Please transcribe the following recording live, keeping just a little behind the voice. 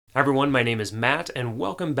Hi everyone, my name is Matt, and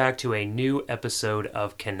welcome back to a new episode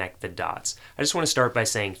of Connect the Dots. I just want to start by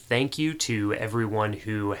saying thank you to everyone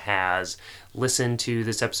who has listened to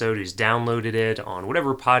this episode, who's downloaded it on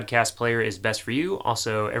whatever podcast player is best for you.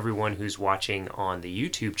 Also, everyone who's watching on the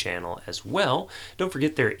YouTube channel as well. Don't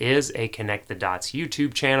forget there is a Connect the Dots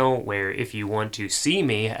YouTube channel where if you want to see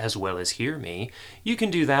me as well as hear me, you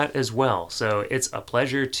can do that as well. So it's a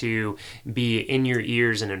pleasure to be in your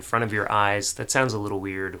ears and in front of your eyes. That sounds a little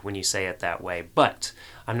weird when you say it that way, but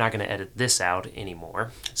I'm not going to edit this out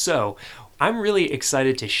anymore. So I'm really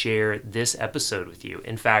excited to share this episode with you.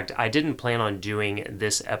 In fact, I didn't plan on doing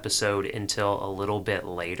this episode until a little bit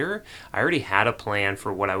later. I already had a plan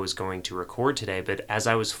for what I was going to record today, but as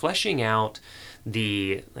I was fleshing out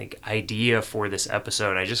the idea for this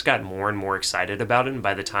episode, I just got more and more excited about it, and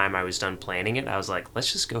by the time I was done planning it, I was like,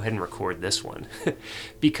 let's just go ahead and record this one.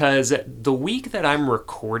 Because the week that I'm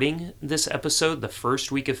recording this episode, the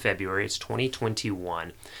first week of February, it's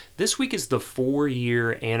 2021, this week is the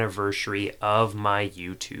 4-year anniversary of my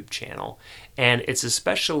YouTube channel. And it's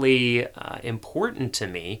especially important to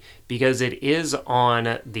me because it is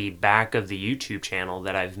on the back of the YouTube channel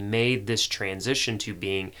that I've made this transition to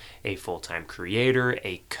being a full-time creator,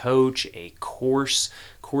 a coach, a course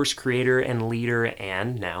creator and leader,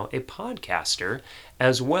 and now a podcaster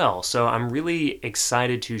as well. So I'm really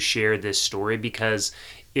excited to share this story because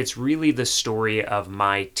it's really the story of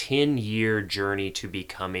my 10-year journey to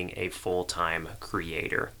becoming a full-time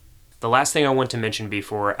creator. The last thing I want to mention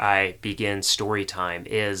before I begin story time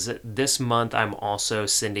is this month I'm also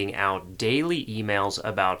sending out daily emails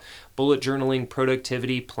about bullet journaling,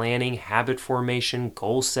 productivity, planning, habit formation,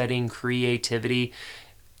 goal setting, creativity.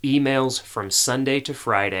 Emails from Sunday to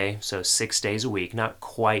Friday, so 6 days a week, not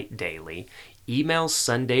quite daily. Emails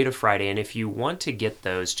Sunday to Friday, and if you want to get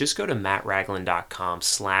those, just go to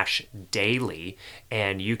mattragland.com/daily,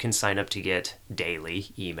 and you can sign up to get daily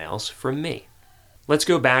emails from me. Let's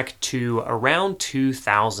go back to around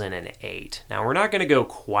 2008. Now, we're not going to go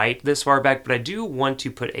quite this far back, but I do want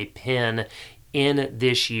to put a pin in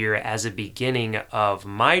this year as a beginning of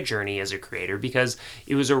my journey as a creator because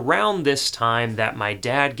it was around this time that my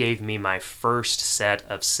dad gave me my first set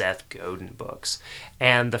of Seth Godin books.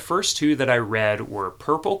 And the first two that I read were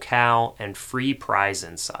Purple Cow and Free Prize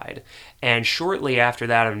Inside. And shortly after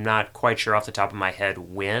that, I'm not quite sure off the top of my head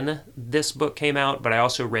when this book came out, but I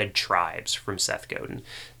also read Tribes from Seth Godin.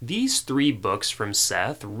 These 3 books from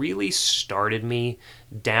Seth really started me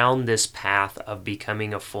down this path of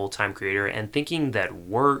becoming a full-time creator and thinking that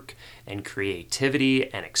work and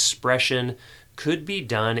creativity and expression could be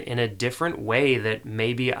done in a different way that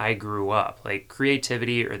maybe I grew up. Like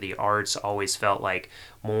creativity or the arts always felt like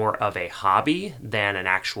more of a hobby than an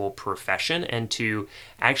actual profession, and to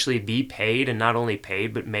actually be paid, and not only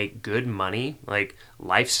paid, but make good money, like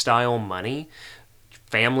lifestyle money,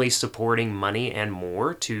 family supporting money and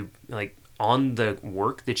more to on the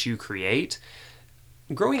work that you create.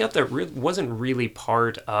 Growing up, that wasn't really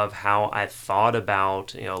part of how I thought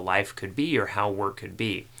about life could be or how work could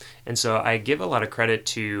be. And so I give a lot of credit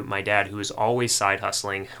to my dad, who was always side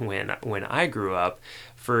hustling when I grew up,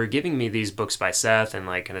 for giving me these books by Seth and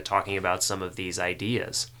kind of talking about some of these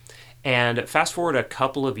ideas. And fast forward a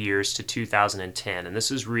couple of years to 2010, and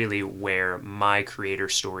this is really where my creator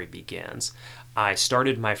story begins. I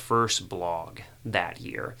started my first blog that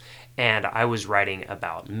year, and I was writing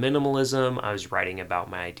about minimalism. I was writing about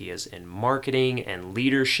my ideas in marketing and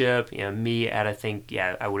leadership. Me at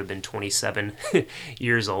I would have been 27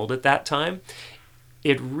 years old at that time.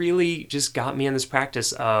 It really just got me in this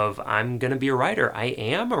practice of I'm going to be a writer. I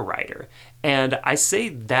am a writer. And I say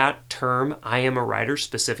that term, I am a writer,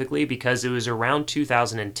 specifically because it was around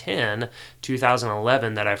 2010,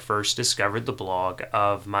 2011 that I first discovered the blog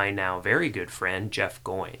of my now very good friend, Jeff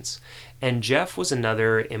Goins. And Jeff was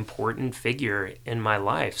another important figure in my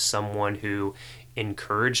life, someone who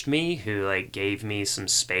encouraged me, who gave me some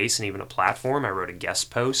space and even a platform. I wrote a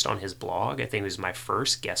guest post on his blog. I think it was my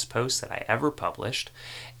first guest post that I ever published.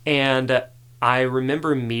 And I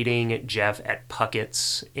remember meeting Jeff at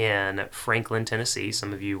Puckett's in Franklin, Tennessee.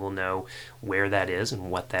 Some of you will know where that is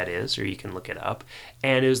and what that is, or you can look it up.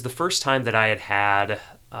 And it was the first time that I had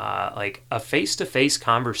a face-to-face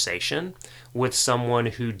conversation with someone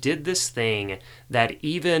who did this thing that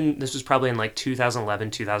this was probably in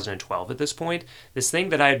 2011, 2012 at this point, this thing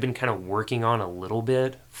that I had been kind of working on a little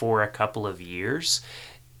bit for a couple of years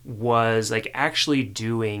was actually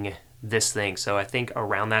doing this thing. So I think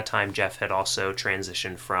around that time, Jeff had also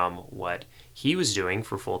transitioned from what he was doing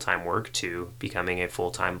for full-time work to becoming a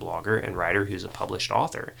full-time blogger and writer who's a published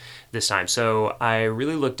author this time. So I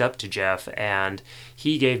really looked up to Jeff, and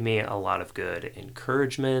he gave me a lot of good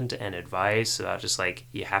encouragement and advice about just like,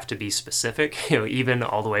 you have to be specific, even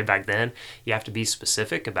all the way back then, you have to be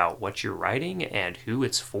specific about what you're writing and who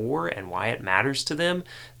it's for and why it matters to them.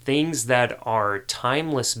 Things that are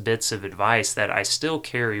timeless bits of advice that I still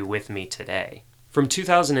carry with me today. From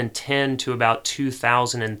 2010 to about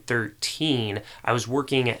 2013, I was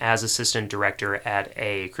working as assistant director at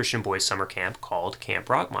a Christian boys summer camp called Camp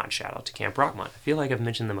Rockmont. Shout out to Camp Rockmont. I feel like I've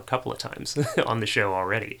mentioned them a couple of times on the show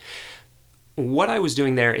already. What I was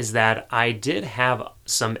doing there is that I did have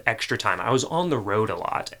some extra time. I was on the road a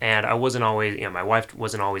lot, and I wasn't always, my wife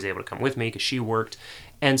wasn't always able to come with me because she worked.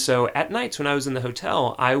 And so at nights when I was in the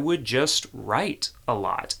hotel, I would just write a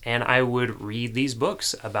lot, and I would read these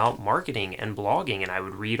books about marketing and blogging, and I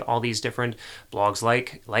would read all these different blogs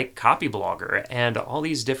like Copyblogger and all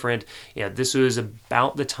these different, this was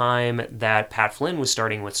about the time that Pat Flynn was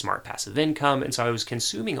starting with Smart Passive Income, and so I was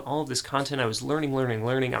consuming all of this content. I was learning.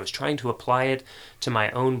 I was trying to apply it to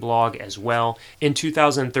my own blog as well. In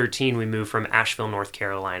 2013, we moved from Asheville, North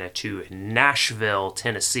Carolina to Nashville,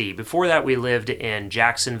 Tennessee. Before that, we lived in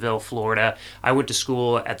Jacksonville, Florida. I went to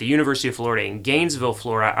school at the University of Florida in Gainesville,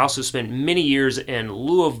 Florida. I also spent many years in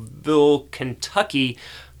Louisville, Kentucky,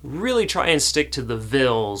 really try and stick to the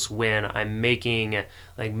Vills when I'm making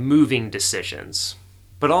moving decisions.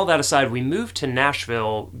 But all that aside, we moved to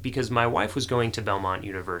Nashville because my wife was going to Belmont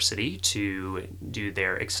University to do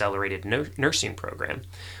their accelerated nursing program.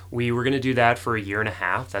 We were going to do that for a year and a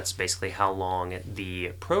half. That's basically how long the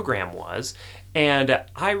program was. And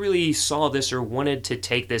I really saw this, or wanted to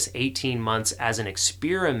take this 18 months as an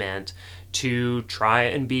experiment to try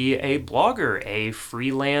and be a blogger, a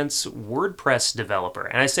freelance WordPress developer.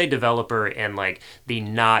 And I say developer in the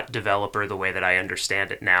not developer the way that I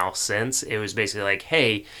understand it now, since it was basically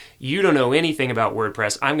hey, you don't know anything about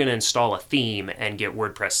WordPress, I'm going to install a theme and get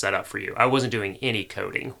WordPress set up for you. I wasn't doing any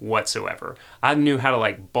coding whatsoever. I knew how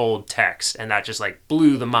to bold text, and that just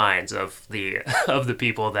blew the minds of the of the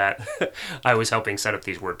people that I was helping set up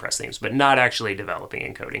these WordPress themes, but not actually developing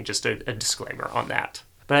and coding. Just a disclaimer on that.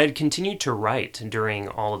 But I had continued to write during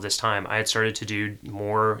all of this time. I had started to do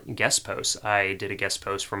more guest posts. I did a guest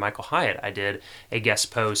post for Michael Hyatt. I did a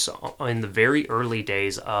guest post in the very early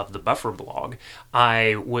days of the Buffer blog.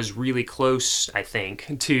 I was really close, I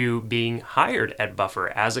think, to being hired at Buffer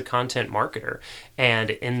as a content marketer and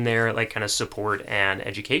in their kind of support and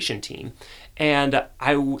education team. And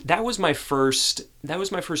that was my first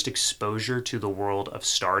exposure to the world of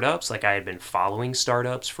startups. I had been following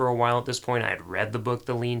startups for a while at this point. I had read the book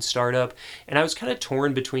The Lean Startup, and I was kind of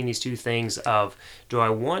torn between these two things of, do I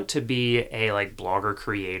want to be a blogger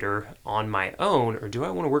creator on my own, or do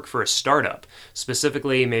I want to work for a startup?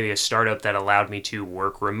 Specifically, maybe a startup that allowed me to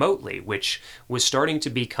work remotely, which was starting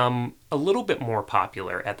to become a little bit more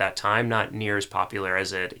popular at that time, not near as popular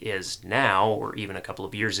as it is now, or even a couple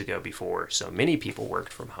of years ago before so many people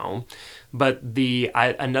worked from home. But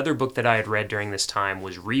another book that I had read during this time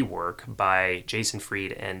was Rework by Jason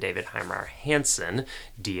Fried and David Heinemeier Hansson,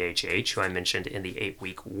 DHH, who I mentioned in the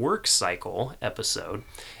 8-week work cycle episode.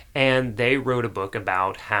 And they wrote a book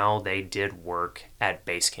about how they did work at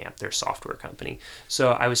Basecamp, their software company.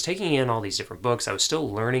 So I was taking in all these different books. I was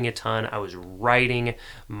still learning a ton. I was writing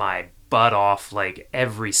my butt off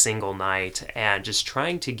every single night and just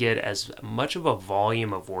trying to get as much of a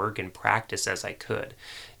volume of work and practice as I could.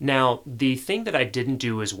 Now, the thing that I didn't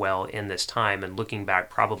do as well in this time, and looking back,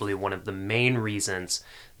 probably one of the main reasons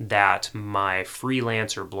that my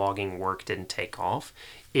freelance or blogging work didn't take off,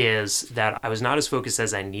 is that I was not as focused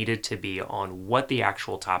as I needed to be on what the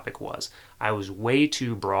actual topic was. I was way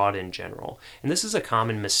too broad in general. And this is a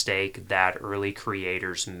common mistake that early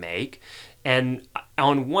creators make. And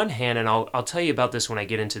on one hand, and I'll tell you about this when I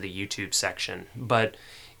get into the YouTube section, but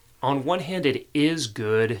on one hand, it is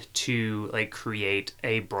good to create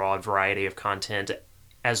a broad variety of content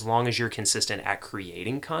as long as you're consistent at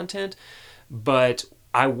creating content. But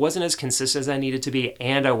I wasn't as consistent as I needed to be,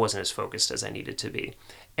 and I wasn't as focused as I needed to be.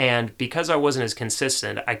 And because I wasn't as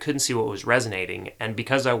consistent, I couldn't see what was resonating. And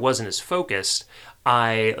because I wasn't as focused,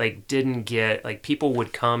 I didn't get, people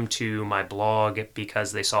would come to my blog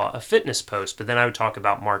because they saw a fitness post, but then I would talk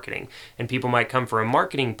about marketing. And people might come for a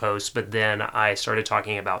marketing post, but then I started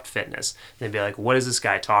talking about fitness. They'd be like, what is this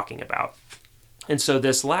guy talking about? And so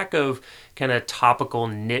this lack of kind of topical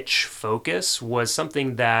niche focus was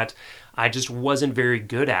something that I just wasn't very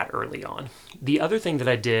good at early on. The other thing that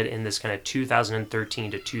I did in this kind of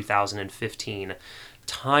 2013 to 2015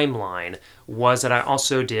 timeline was that I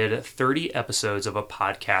also did 30 episodes of a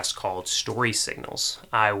podcast called Story Signals.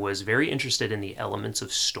 I was very interested in the elements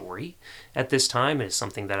of story at this time. It's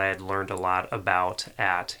something that I had learned a lot about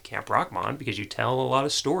at Camp Rockmont, because you tell a lot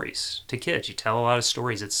of stories to kids. You tell a lot of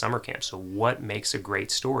stories at summer camp. So what makes a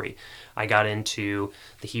great story? I got into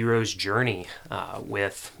The Hero's Journey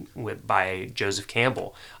by Joseph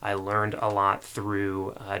Campbell. I learned a lot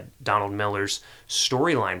through Donald Miller's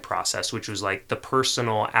storyline process, which was like the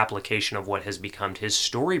personal application of what has become his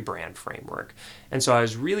story brand framework. And so I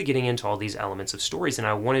was really getting into all these elements of stories, and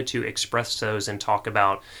I wanted to express those and talk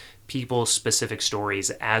about people's specific stories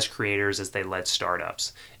as creators as they led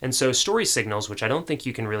startups. And so Story Signals, which I don't think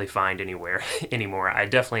you can really find anywhere anymore, I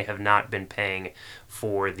definitely have not been paying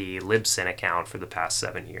for the Libsyn account for the past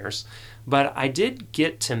 7 years, but I did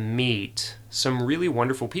get to meet some really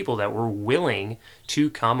wonderful people that were willing to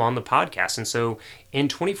come on the podcast. And so in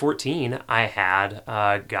 2014, I had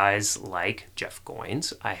guys like Jeff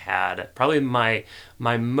Goins. I had probably my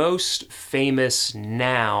most famous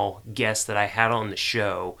now guest that I had on the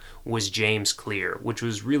show was James Clear, which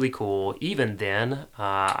was really cool. Even then,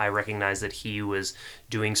 I recognized that he was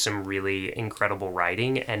doing some really incredible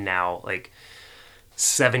writing, and now, like,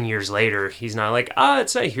 7 years later, he's not like,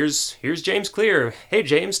 here's James Clear. Hey,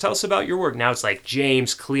 James, tell us about your work. Now it's like,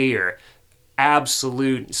 James Clear,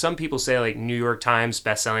 absolute. Some people say like New York Times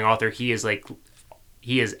bestselling author. He is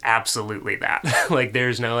absolutely that. Like,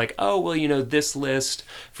 there's no like, oh, well, this list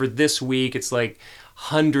for this week, it's like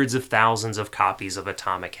hundreds of thousands of copies of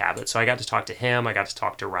Atomic Habits. So I got to talk to him. I got to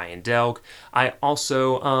talk to Ryan Delk. I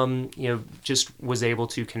also, just was able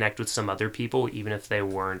to connect with some other people, even if they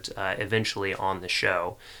weren't eventually on the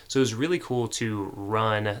show. So it was really cool to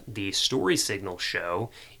run the Story Signal show,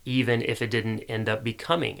 even if it didn't end up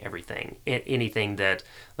becoming anything that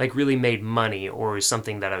like really made money or was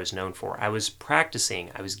something that I was known for. I was practicing.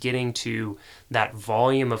 I was getting to that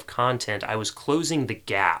volume of content. I was closing the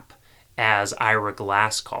gap, as Ira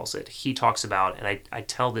Glass calls it. He talks about, and I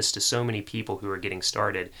tell this to so many people who are getting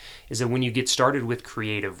started, is that when you get started with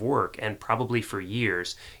creative work, and probably for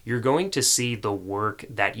years, you're going to see the work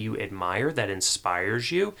that you admire, that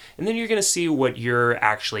inspires you, and then you're going to see what you're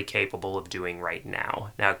actually capable of doing right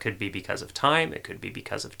now. Now, it could be because of time, it could be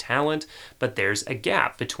because of talent, but there's a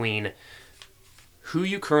gap between who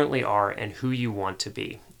you currently are and who you want to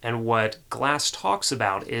be. And what Glass talks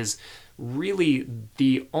about is really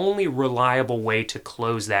the only reliable way to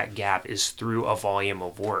close that gap is through a volume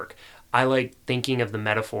of work. I like thinking of the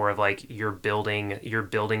metaphor of like you're building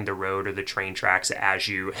the road or the train tracks as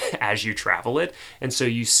you travel it, and so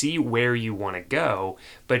you see where you want to go,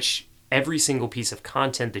 but every single piece of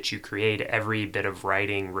content that you create, every bit of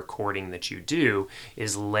writing, recording that you do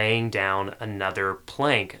is laying down another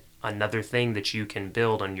plank, another thing that you can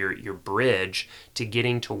build on your bridge to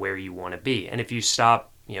getting to where you want to be. And if you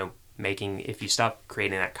stop, if you stop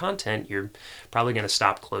creating that content, you're probably going to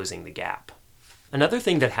stop closing the gap. Another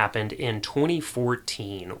thing that happened in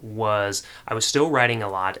 2014 was I was still writing a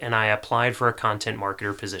lot, and I applied for a content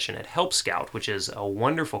marketer position at Help Scout, which is a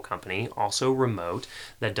wonderful company, also remote,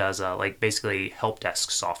 that does basically help desk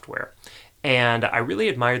software. And I really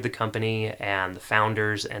admired the company and the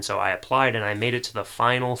founders, and so I applied and I made it to the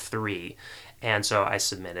final 3. And so I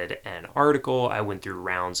submitted an article, I went through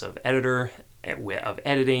rounds of editing,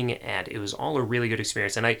 and it was all a really good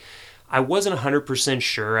experience. And I wasn't 100%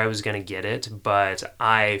 sure I was going to get it, but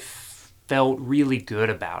I felt really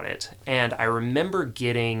good about it. And I remember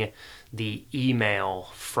getting the email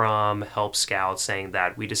from Help Scout saying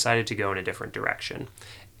that we decided to go in a different direction.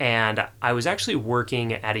 And I was actually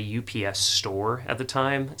working at a UPS store at the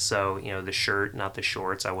time. So, the shirt, not the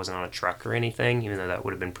shorts. I wasn't on a truck or anything, even though that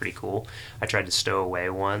would have been pretty cool. I tried to stow away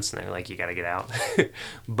once, and they're like, you got to get out.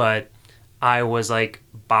 But I was like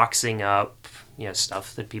boxing up,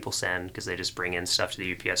 stuff that people send, because they just bring in stuff to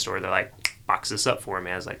the UPS store. They're like, box this up for me.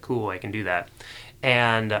 I was like, cool, I can do that.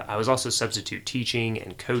 And I was also substitute teaching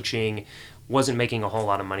and coaching. Wasn't making a whole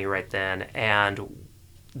lot of money right then. And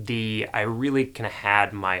I really kind of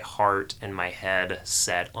had my heart and my head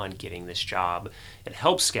set on getting this job at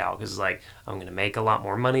Help Scout, because it's like, I'm going to make a lot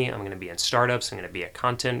more money. I'm going to be in startups. I'm going to be a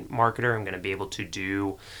content marketer. I'm going to be able to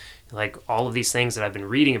do like all of these things that I've been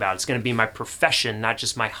reading about. It's going to be my profession, not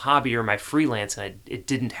just my hobby or my freelance. And it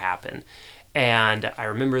didn't happen. And I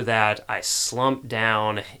remember that I slumped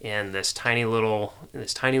down in this tiny little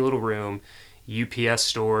room, UPS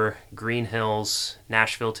store, Green Hills,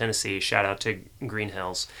 Nashville, Tennessee. Shout out to Green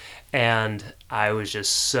Hills. And I was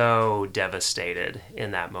just so devastated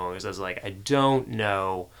in that moment, because I was like, I don't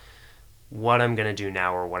know what I'm going to do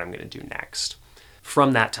now or what I'm going to do next.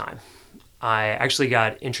 From that time, I actually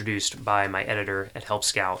got introduced by my editor at Help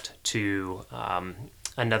Scout to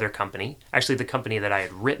another company. Actually, the company that I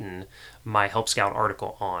had written my Help Scout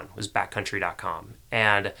article on was backcountry.com.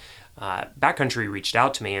 And Backcountry reached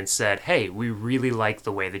out to me and said, hey, we really like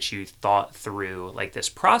the way that you thought through like this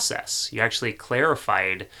process. You actually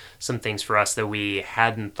clarified some things for us that we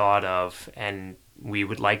hadn't thought of, and we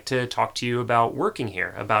would like to talk to you about working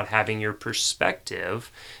here, about having your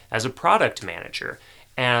perspective as a product manager.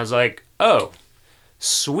 And I was like, oh,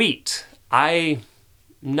 sweet. I'm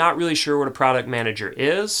not really sure what a product manager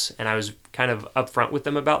is, and I was kind of upfront with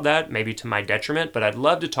them about that, maybe to my detriment, but I'd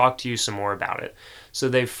love to talk to you some more about it. So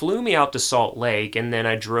they flew me out to Salt Lake, and then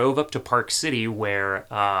I drove up to Park City, Park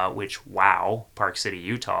City,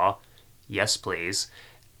 Utah, yes please,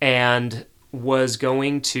 and was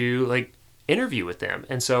going to like interview with them.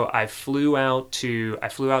 And so I flew out to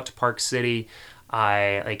Park City.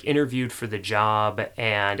 I like interviewed for the job,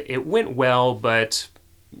 and it went well, but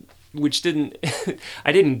I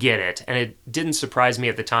didn't get it. And it didn't surprise me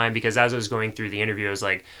at the time, because as I was going through the interview, I was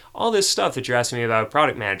like, all this stuff that you're asking me about a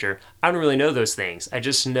product manager, I don't really know those things. I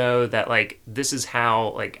just know that like, this is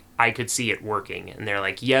how like I could see it working. And they're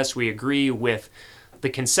like, yes, we agree with the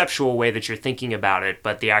conceptual way that you're thinking about it,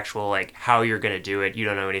 but the actual like how you're going to do it, you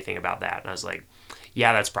don't know anything about that. And I was like,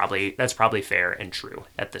 yeah, that's probably fair and true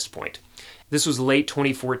at this point. This was late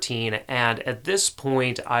 2014, and at this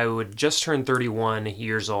point, I would just turn 31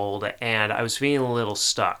 years old, and I was feeling a little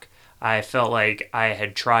stuck. I felt like I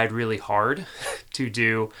had tried really hard to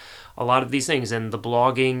do a lot of these things, and the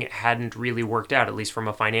blogging hadn't really worked out, at least from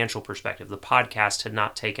a financial perspective. The podcast had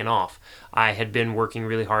not taken off. I had been working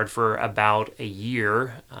really hard for about a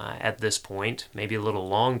year at this point, maybe a little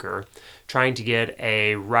longer, trying to get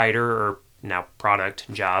a writer or now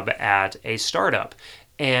product job at a startup.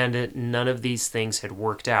 And none of these things had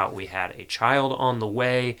worked out. We had a child on the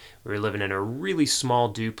way. We were living in a really small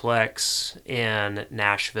duplex in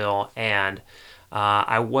Nashville, and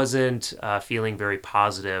I wasn't feeling very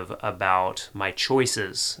positive about my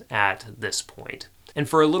choices at this point. And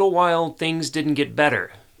for a little while, things didn't get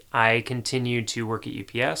better. I continued to work at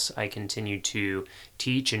UPS. I continued to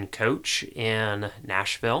teach and coach in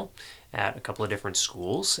Nashville at a couple of different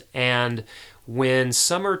schools. And when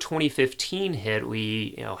summer 2015 hit,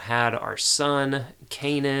 we had our son,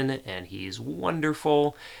 Kanan, and he's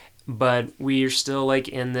wonderful, but we're still like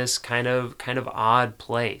in this kind of odd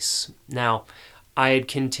place. Now, I had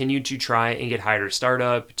continued to try and get hired at a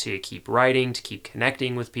startup, to keep writing, to keep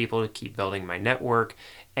connecting with people, to keep building my network.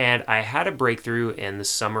 And I had a breakthrough in the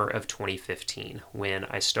summer of 2015 when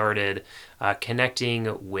I started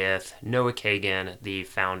connecting with Noah Kagan, the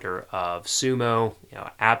founder of Sumo,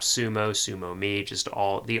 AppSumo, SumoMe, just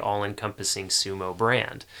the all-encompassing sumo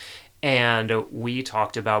brand. And we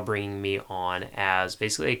talked about bringing me on as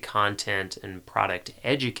basically a content and product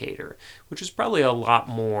educator, which was probably a lot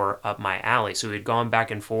more up my alley. So we'd gone back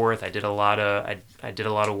and forth. I did a lot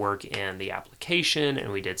of work in the application,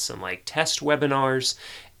 and we did some like test webinars.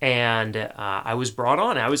 And I was brought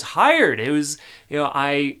on. I was hired. It was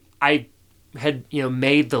I had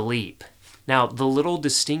made the leap. Now the little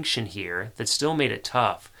distinction here that still made it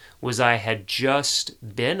tough was I had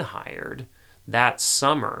just been hired that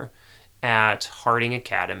summer at Harding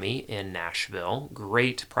Academy in Nashville,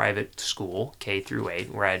 great private school, K through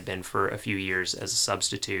 8, where I had been for a few years as a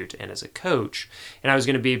substitute and as a coach, and I was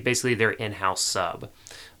going to be basically their in-house sub.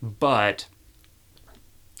 But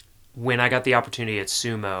when I got the opportunity at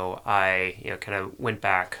Sumo, I kind of went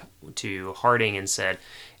back to Harding and said,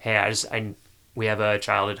 hey, we have a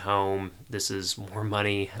child at home. This is more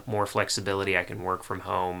money, more flexibility. I can work from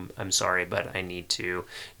home. I'm sorry, but I need to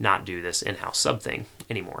not do this in-house sub thing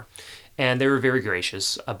anymore. And they were very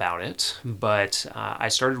gracious about it. But I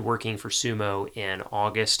started working for Sumo in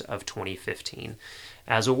August of 2015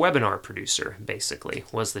 as a webinar producer, basically,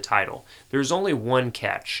 was the title. There's only one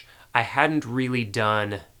catch. I hadn't really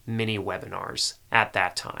done many webinars at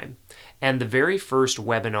that time. And the very first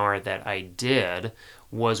webinar that I did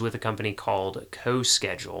was with a company called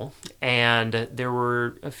CoSchedule, and there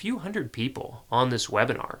were a few hundred people on this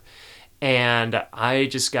webinar. And I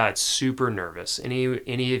just got super nervous.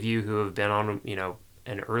 Any of you who have been on,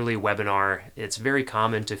 an early webinar, it's very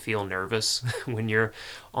common to feel nervous when you're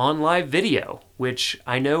on live video, which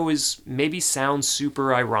I know maybe sounds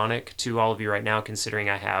super ironic to all of you right now, considering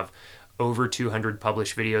I have over 200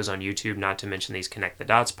 published videos on YouTube, not to mention these Connect the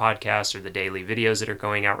Dots podcasts or the daily videos that are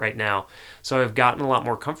going out right now. So I've gotten a lot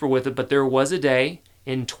more comfortable with it, but there was a day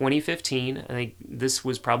in 2015, I think this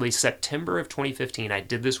was probably September of 2015, I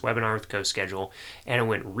did this webinar with CoSchedule,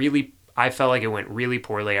 and I felt like it went really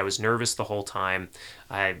poorly. I was nervous the whole time.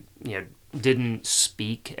 I didn't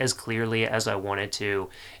speak as clearly as I wanted to.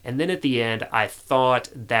 And then at the end, I thought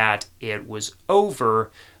that it was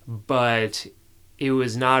over, but it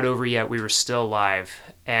was not over yet. We were still live.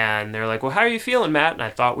 And they're like, well, how are you feeling, Matt? And I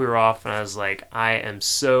thought we were off. And I was like, I am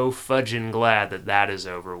so fudging glad that that is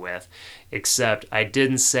over with. Except I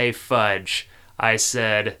didn't say fudge. I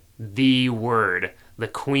said the word, the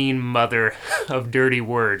queen mother of dirty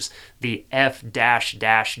words, the F dash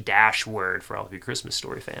dash dash word for all of you Christmas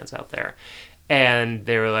Story fans out there. And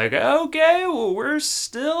they were like, okay, well, we're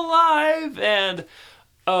still live. And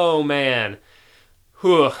oh man,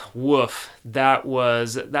 woof, that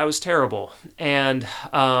was terrible. And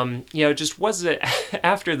it just wasn't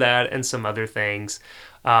after that and some other things.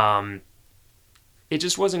 It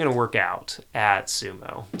just wasn't going to work out at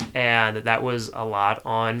Sumo. And that was a lot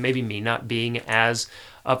on maybe me not being as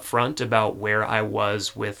upfront about where I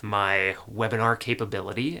was with my webinar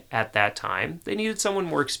capability at that time. They needed someone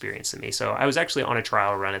more experienced than me. So I was actually on a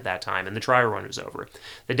trial run at that time, and the trial run was over.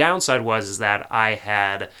 The downside was that I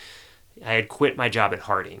had quit my job at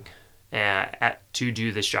Harding to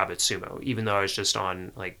do this job at Sumo, even though I was just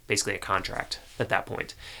on basically a contract at that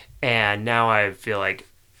point. And now I feel like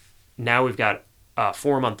now we've got a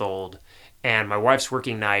 4-month-old and my wife's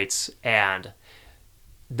working nights, and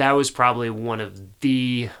that was probably one of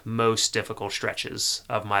the most difficult stretches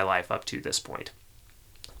of my life up to this point.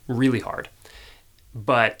 Really hard.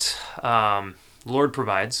 But Lord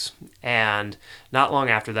provides, and not long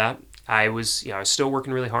after that, I was still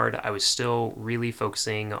working really hard. I was still really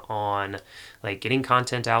focusing on getting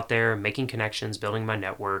content out there, making connections, building my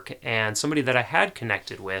network. And somebody that I had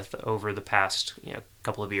connected with over the past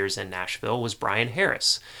couple of years in Nashville was Brian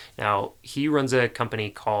Harris. Now, he runs a company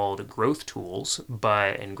called Growth Tools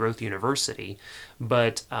and Growth University,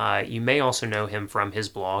 but you may also know him from his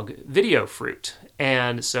blog Video Fruit.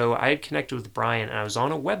 And so I had connected with Brian, and I was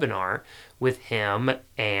on a webinar with him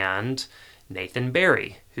and Nathan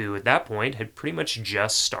Barry, who at that point had pretty much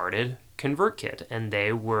just started ConvertKit. And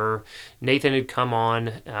Nathan had come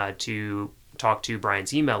on to talk to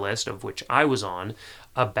Brian's email list, of which I was on,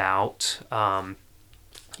 about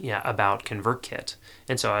ConvertKit.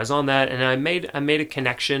 And so I was on that, and I made a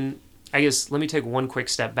connection. I guess let me take one quick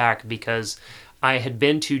step back, because I had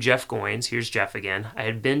been to Jeff Goins. Here's Jeff again. I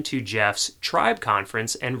had been to Jeff's Tribe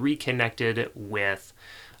conference and reconnected with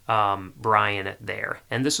Brian there.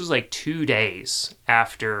 And this was 2 days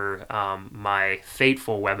after my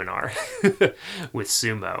fateful webinar with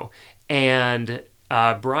Sumo. And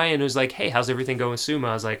Brian was like, hey, how's everything going with Sumo?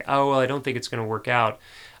 I was like, oh, well, I don't think it's going to work out.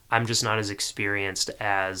 I'm just not as experienced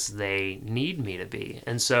as they need me to be.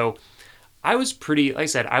 And so I was like I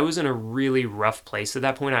said, I was in a really rough place at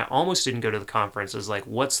that point. I almost didn't go to the conference. I was like,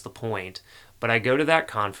 what's the point? But I go to that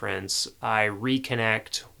conference, I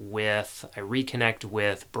reconnect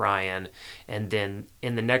with Brian, and then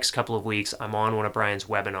in the next couple of weeks, I'm on one of Brian's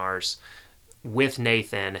webinars with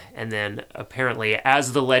Nathan, and then apparently,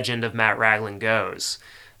 as the legend of Matt Ragland goes,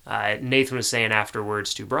 Nathan was saying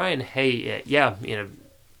afterwards to Brian, hey,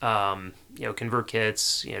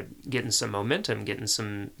 ConvertKit's getting some momentum, getting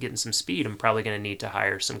some speed. I'm probably going to need to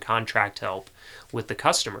hire some contract help with the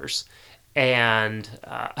customers. And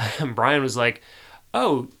Brian was like,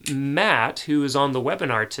 oh, Matt, who is on the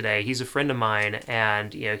webinar today, he's a friend of mine,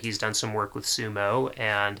 and he's done some work with Sumo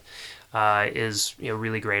and is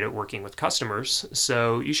really great at working with customers,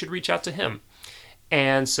 so you should reach out to him.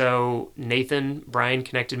 And so Brian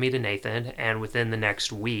connected me to Nathan, and within the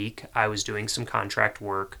next week, I was doing some contract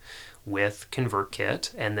work with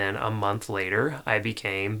ConvertKit, and then a month later, I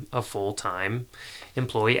became a full-time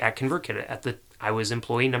employee at ConvertKit. I was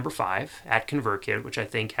employee number 5 at ConvertKit, which I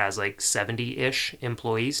think has 70-ish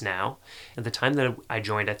employees now. At the time that I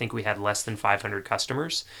joined, I think we had less than 500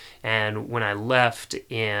 customers. And when I left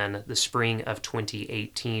in the spring of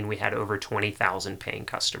 2018, we had over 20,000 paying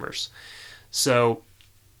customers. So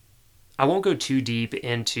I won't go too deep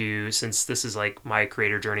into, since this is my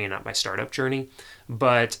creator journey and not my startup journey,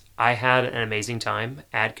 but I had an amazing time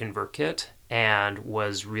at ConvertKit and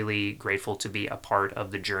was really grateful to be a part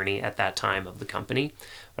of the journey at that time of the company.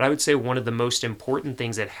 But I would say one of the most important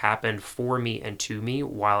things that happened for me and to me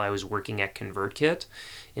while I was working at ConvertKit,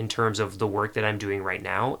 in terms of the work that I'm doing right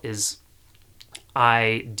now, is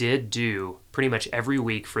I did do pretty much every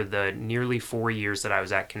week for the nearly 4 years that I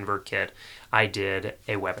was at ConvertKit, I did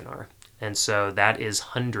a webinar. And so that is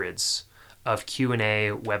hundreds of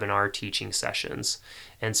Q&A webinar teaching sessions.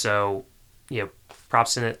 And so,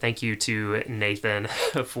 props in it. Thank you to Nathan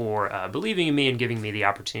for believing in me and giving me the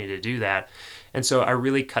opportunity to do that. And so I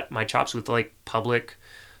really cut my chops with public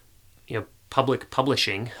public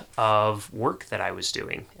publishing of work that I was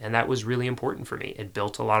doing. And that was really important for me. It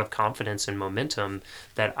built a lot of confidence and momentum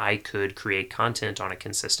that I could create content on a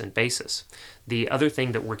consistent basis. The other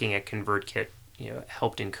thing that working at ConvertKit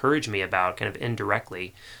helped encourage me about kind of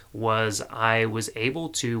indirectly was I was able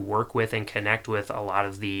to work with and connect with a lot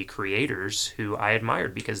of the creators who I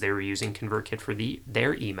admired because they were using ConvertKit for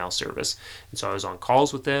their email service. And so I was on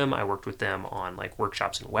calls with them. I worked with them on like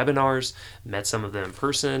workshops and webinars, met some of them in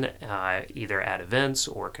person, either at events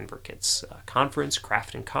or ConvertKit's conference,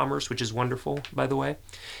 Craft and Commerce, which is wonderful, by the way.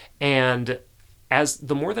 And as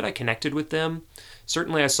the more that I connected with them,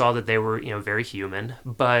 certainly I saw that they were, very human,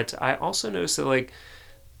 but I also noticed that like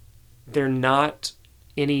they're not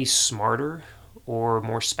any smarter or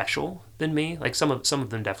more special than me. Like some of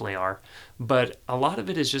them definitely are, but a lot of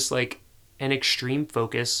it is just like an extreme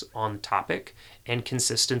focus on topic and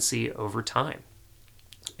consistency over time,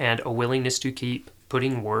 and a willingness to keep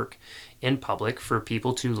putting work in public for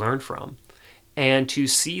people to learn from. And to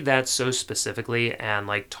see that so specifically and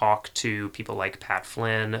like talk to people like Pat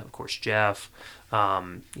Flynn, of course, Jeff,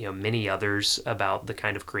 many others about the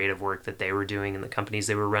kind of creative work that they were doing and the companies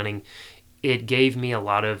they were running, it gave me a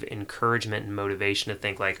lot of encouragement and motivation to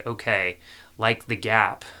think like, okay, like the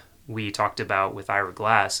gap we talked about with Ira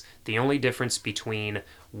Glass, the only difference between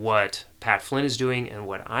what Pat Flynn is doing and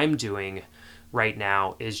what I'm doing right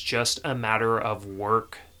now is just a matter of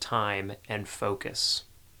work, time, and focus.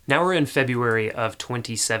 Now we're in February of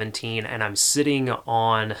 2017, and I'm sitting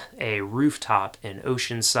on a rooftop in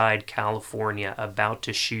Oceanside, California, about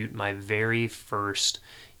to shoot my very first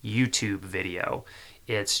YouTube video.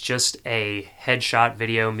 It's just a headshot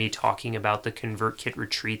video, me talking about the ConvertKit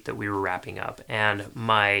retreat that we were wrapping up. And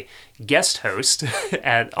my guest host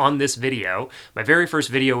on this video, my very first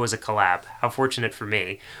video was a collab, how fortunate for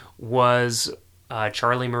me, was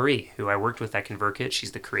Charlie Marie, who I worked with at ConvertKit.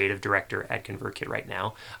 She's the creative director at ConvertKit right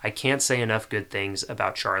now. I can't say enough good things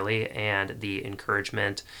about Charlie and the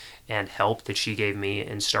encouragement and help that she gave me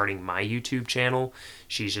in starting my YouTube channel.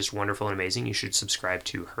 She's just wonderful and amazing. You should subscribe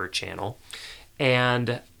to her channel.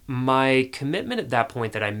 And my commitment at that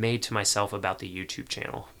point that I made to myself about the YouTube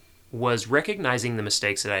channel was recognizing the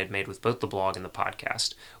mistakes that I had made with both the blog and the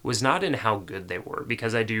podcast was not in how good they were,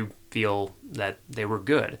 because I do feel that they were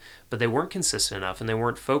good, but they weren't consistent enough and they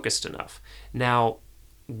weren't focused enough. Now,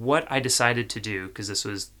 what I decided to do, because this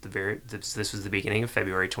was the beginning of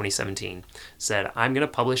February 2017, said I'm going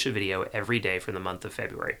to publish a video every day for the month of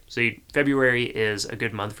February. So February is a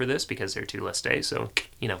good month for this because there are 2 less days, so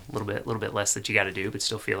a little bit less that you got to do, but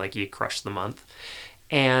still feel like you crushed the month.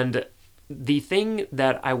 And the thing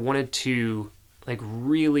that I wanted to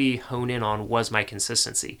really hone in on was my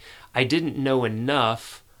consistency. I didn't know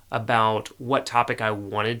enough about what topic I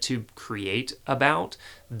wanted to create about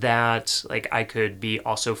that I could be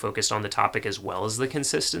also focused on the topic as well as the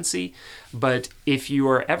consistency. But if you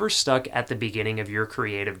are ever stuck at the beginning of your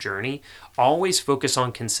creative journey, always focus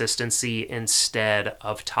on consistency instead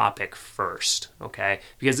of topic first, okay?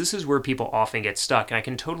 Because this is where people often get stuck, and I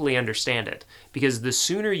can totally understand it. Because the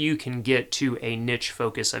sooner you can get to a niche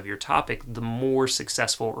focus of your topic, the more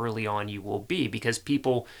successful early on you will be, because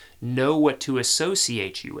people know what to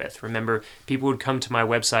associate you with. Remember, people would come to my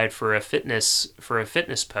website for a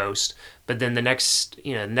fitness post, but then the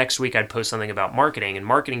next week I'd post something about marketing, and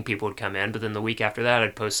marketing people would come in, but then the week after that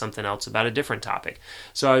I'd post something else about a different topic.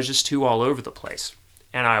 So I was just too all over the place,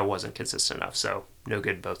 and I wasn't consistent enough, so no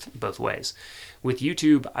good both ways. With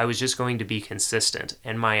YouTube, I was just going to be consistent,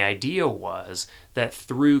 and my idea was that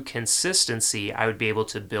through consistency I would be able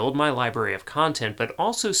to build my library of content, but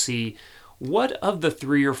also see what of the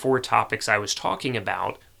 3 or 4 topics I was talking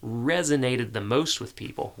about resonated the most with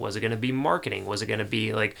people. Was it going to be marketing? Was it going to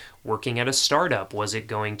be working at a startup? Was it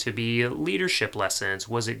going to be leadership lessons?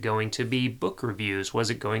 Was it going to be book reviews? Was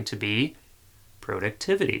it going to be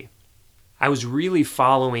productivity? I was really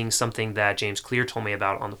following something that James Clear told me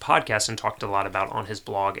about on the podcast and talked a lot about on his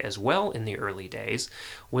blog as well in the early days,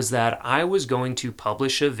 was that I was going to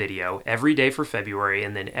publish a video every day for February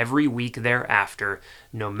and then every week thereafter,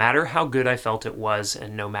 no matter how good I felt it was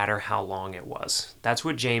and no matter how long it was. That's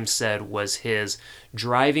what James said was his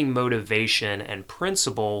driving motivation and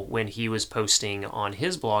principle when he was posting on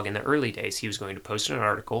his blog in the early days. He was going to post an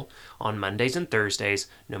article on Mondays and Thursdays,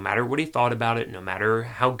 no matter what he thought about it, no matter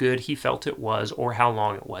how good he felt it was or how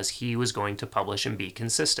long it was, he was going to publish and be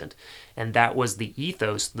consistent. And that was the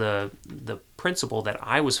ethos, the principle that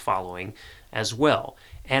I was following as well.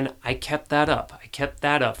 And I kept that up. I kept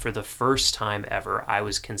that up for the first time ever. I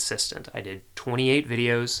was consistent. I did 28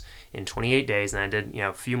 videos in 28 days, and I did,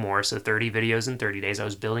 a few more, so 30 videos in 30 days. I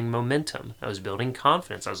was building momentum. I was building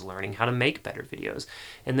confidence. I was learning how to make better videos.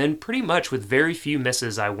 And then pretty much with very few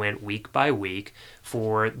misses, I went week by week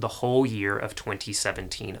for the whole year of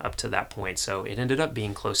 2017 up to that point. So it ended up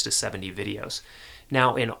being close to 70 videos.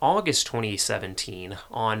 Now, in August 2017,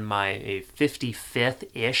 on my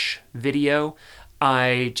 55th-ish video,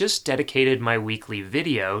 I just dedicated my weekly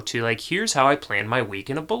video to here's how I plan my week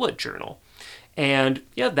in a bullet journal. And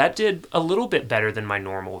yeah, that did a little bit better than my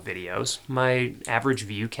normal videos. My average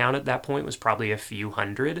view count at that point was probably a few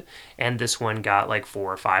hundred, and this one got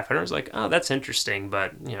 400 or 500. I was like, oh, that's interesting,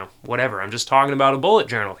 but whatever. I'm just talking about a bullet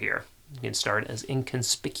journal here. You can start as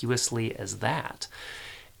inconspicuously as that.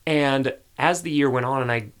 And as the year went on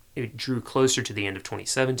and it drew closer to the end of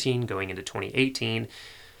 2017, going into 2018,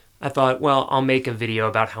 I thought, well, I'll make a video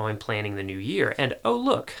about how I'm planning the new year. And oh,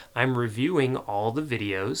 look, I'm reviewing all the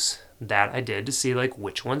videos that I did to see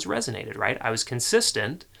which ones resonated, right? I was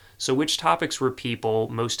consistent, so which topics were people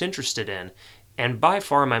most interested in? And by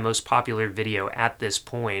far my most popular video at this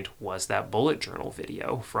point was that bullet journal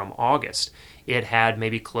video from August. It had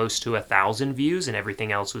maybe close to 1,000 views, and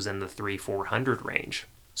everything else was in the 300-400 range.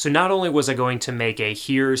 So not only was I going to make a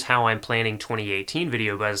here's how I'm planning 2018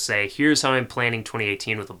 video, but I say here's how I'm planning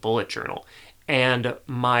 2018 with a bullet journal. And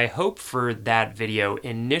my hope for that video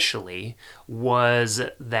initially was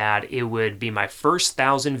that it would be my first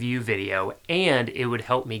 1,000 view video and it would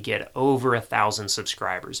help me get over 1,000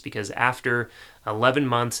 subscribers, because after 11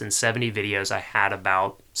 months and 70 videos, I had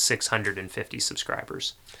about 650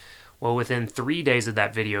 subscribers. Well, within 3 days of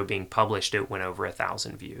that video being published, it went over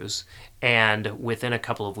 1,000 views. And within a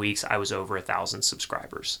couple of weeks, I was over 1,000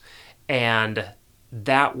 subscribers. And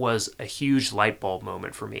that was a huge light bulb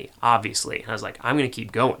moment for me, obviously. And I was like, I'm going to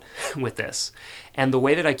keep going with this. And the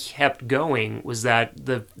way that I kept going was that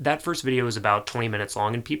that first video was about 20 minutes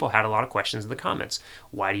long, and people had a lot of questions in the comments.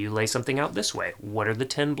 Why do you lay something out this way? What are the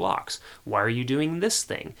 10 blocks? Why are you doing this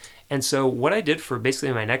thing? And so what I did for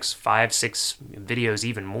basically my next 5-6 videos,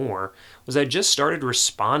 even more, was I just started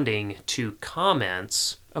responding to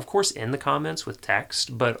comments, of course in the comments with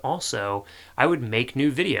text, but also I would make new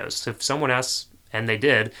videos. So if someone asks, and they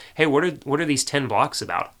did, hey, what are these 10 blocks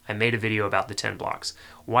about? I made a video about the 10 blocks.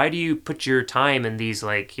 Why do you put your time in these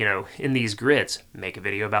in these grids? Make a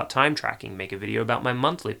video about time tracking, make a video about my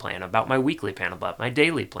monthly plan, about my weekly plan, about my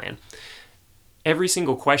daily plan. Every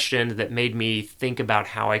single question that made me think about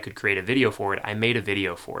how I could create a video for it, I made a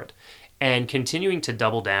video for it. And continuing to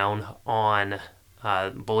double down on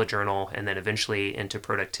bullet journal and then eventually into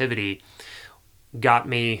productivity got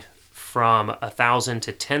me from 1,000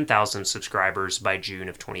 to 10,000 subscribers by June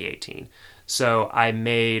of 2018. So I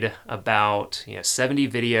made about 70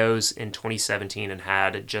 videos in 2017 and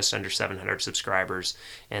had just under 700 subscribers.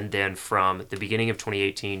 And then from the beginning of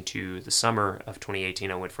 2018 to the summer of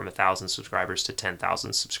 2018, I went from 1,000 subscribers to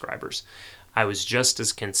 10,000 subscribers. I was just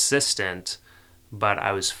as consistent, but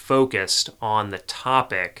I was focused on the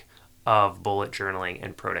topic of bullet journaling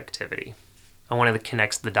and productivity. I wanted to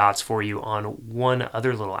connect the dots for you on one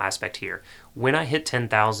other little aspect here. When I hit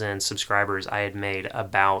 10,000 subscribers, I had made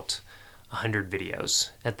about 100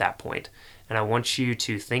 videos at that point. And I want you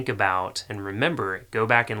to think about and remember, go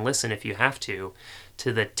back and listen if you have to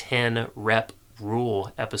the 10 rep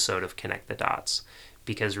rule episode of Connect the Dots.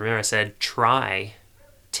 Because remember I said try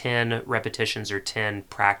 10 repetitions or 10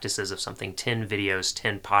 practices of something, 10 videos,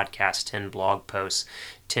 10 podcasts, 10 blog posts,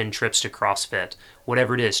 10 trips to CrossFit,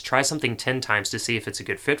 whatever it is. Try something 10 times to see if it's a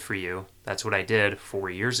good fit for you. That's what I did 4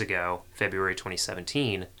 years ago, February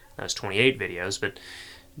 2017. That was 28 videos, but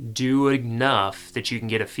do enough that you can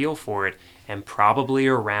get a feel for it, and probably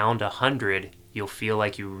around 100, you'll feel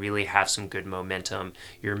like you really have some good momentum.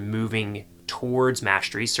 You're moving towards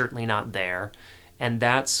mastery, certainly not there. And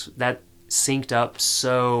that synced up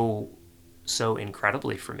so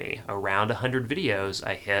incredibly for me. Around 100 videos,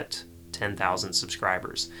 I hit 10,000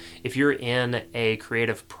 subscribers. If you're in a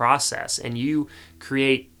creative process and you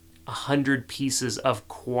create 100 pieces of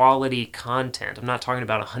quality content, I'm not talking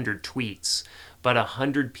about 100 tweets, but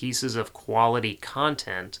 100 pieces of quality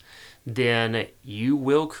content, then you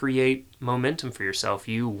will create momentum for yourself.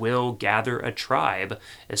 You will gather a tribe,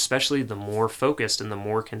 especially the more focused and the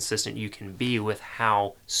more consistent you can be with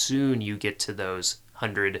how soon you get to those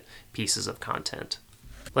 100 pieces of content.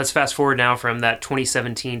 Let's fast forward now from that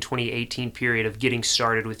 2017-2018 period of getting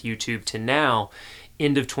started with YouTube to now,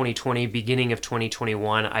 end of 2020, beginning of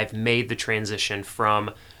 2021, I've made the transition from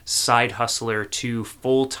side hustler to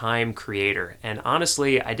full-time creator. And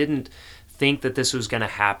honestly, I didn't think that this was going to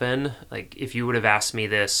happen. Like, if you would have asked me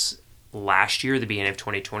this last year, the beginning of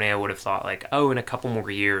 2020, I would have thought like, oh, in a couple more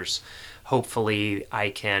years, hopefully I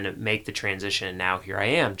can make the transition. Now here I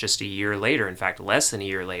am, just a year later. In fact, less than a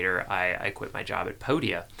year later, I quit my job at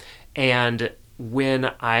Podia. And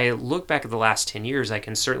when I look back at the last 10 years, I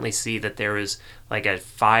can certainly see that there was like a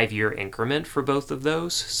 5-year increment for both of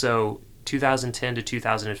those. So 2010 to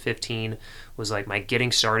 2015 was like my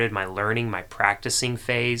getting started, my learning, my practicing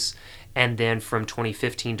phase. And then from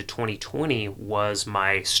 2015 to 2020 was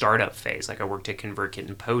my startup phase. Like, I worked at ConvertKit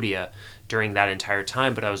and Podia during that entire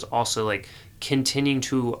time, but I was also like continuing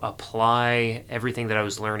to apply everything that I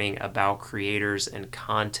was learning about creators and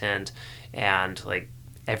content and like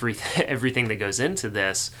everything that goes into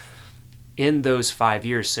this in those 5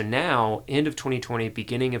 years. So now, end of 2020,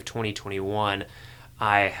 beginning of 2021,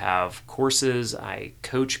 I have courses, I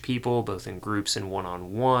coach people both in groups and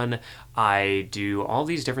one-on-one. I do all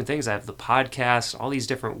these different things. I have the podcast, all these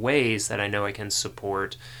different ways that I know I can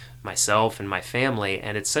support myself and my family,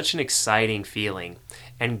 and it's such an exciting feeling.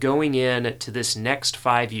 And going in to this next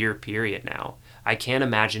 5-year period now, I can't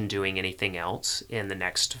imagine doing anything else in the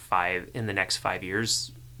next 5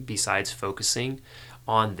 years besides focusing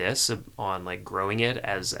on this, on like growing it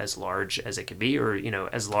as large as it could be, or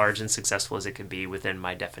as large and successful as it could be within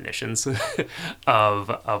my definitions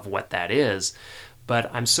of what that is. But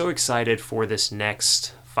I'm so excited for this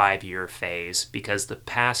next 5-year phase, because the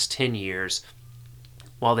past 10 years,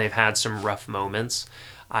 while they've had some rough moments,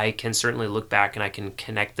 I can certainly look back and I can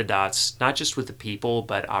connect the dots, not just with the people,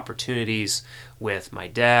 but opportunities with my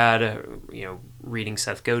dad, reading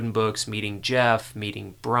Seth Godin books, meeting Jeff,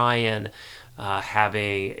 meeting Brian,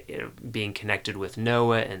 being connected with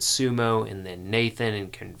Noah and Sumo, and then Nathan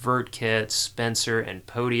and ConvertKit, Spencer and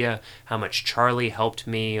Podia, how much Charlie helped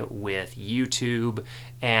me with YouTube,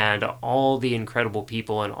 and all the incredible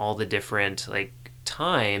people and all the different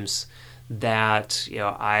times that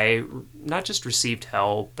I not just received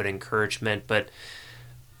help but encouragement. But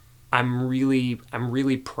I'm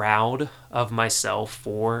really proud of myself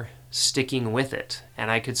for sticking with it. And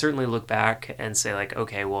I could certainly look back and say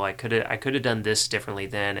okay, well, I could have done this differently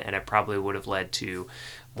then, and it probably would have led to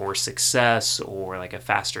more success or a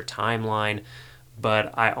faster timeline.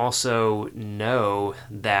 But I also know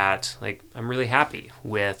that I'm really happy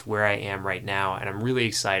with where I am right now, and I'm really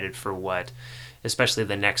excited for what especially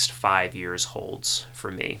the next 5 years holds for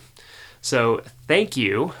me. So thank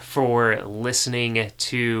you for listening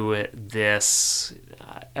to this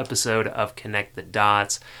episode of Connect the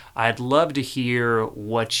Dots. I'd love to hear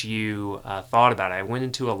what you thought about it. I went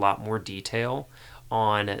into a lot more detail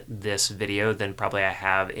on this video than probably I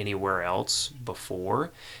have anywhere else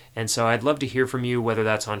before. And so I'd love to hear from you, whether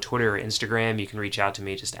that's on Twitter or Instagram. You can reach out to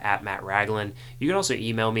me just at Matt Ragland. You can also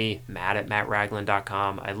email me,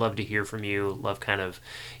 matt@mattragland.com. I'd love to hear from you. Love kind of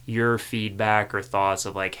your feedback or thoughts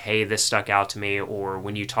of hey, this stuck out to me, or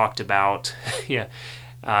when you talked about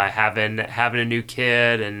having a new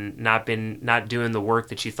kid and not doing the work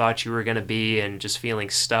that you thought you were going to be and just feeling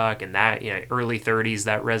stuck, and that early 30s,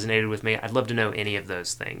 that resonated with me. I'd love to know any of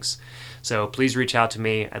those things. So please reach out to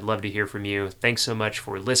me. I'd love to hear from you. Thanks so much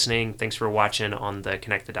for listening. Thanks for watching on the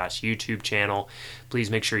Connect the Dots YouTube channel.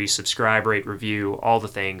 Please make sure you subscribe, rate, review, all the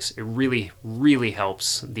things. It really, really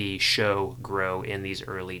helps the show grow in these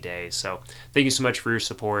early days. So thank you so much for your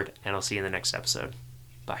support, and I'll see you in the next episode.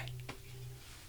 Bye.